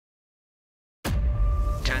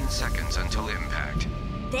seconds until impact.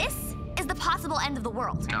 This is the possible end of the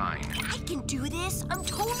world. 9. I can do this. I'm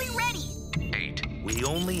totally ready. 8. We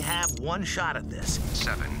only have one shot at this.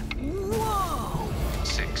 7. Whoa!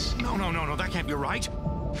 6. No, that can't be right.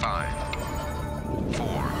 5. 4.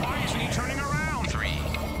 Why isn't he turning around? 3.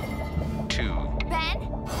 2. Ben?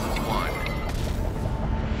 1.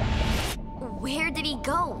 Where did he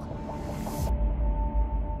go?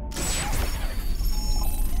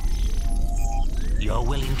 You're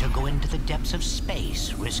willing to go into the depths of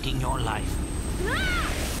space, risking your life.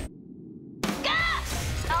 Ah! Ah!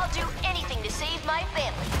 I'll do anything to save my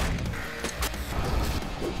family.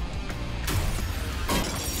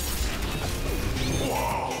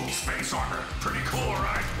 Whoa, space armor. Pretty cool,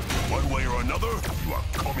 right? One way or another, you are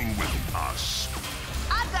coming with us.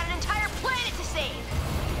 I've got an entire planet to save.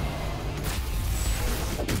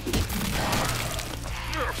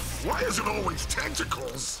 Why is it always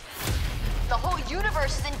tentacles? The whole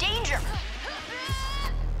universe is in danger.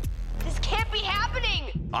 This can't be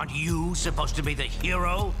happening. Aren't you supposed to be the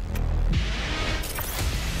hero?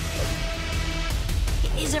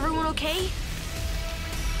 Is everyone okay?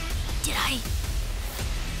 Did I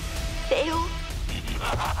fail?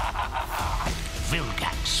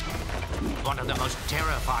 Vilgax, one of the most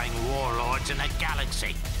terrifying warlords in the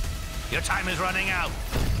galaxy. Your time is running out.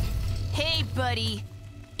 Hey, buddy.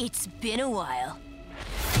 It's been a while.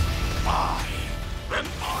 I am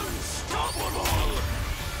unstoppable!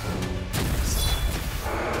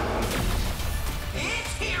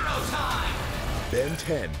 It's hero time! Ben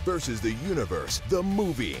 10 versus the Universe, the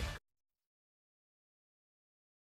movie.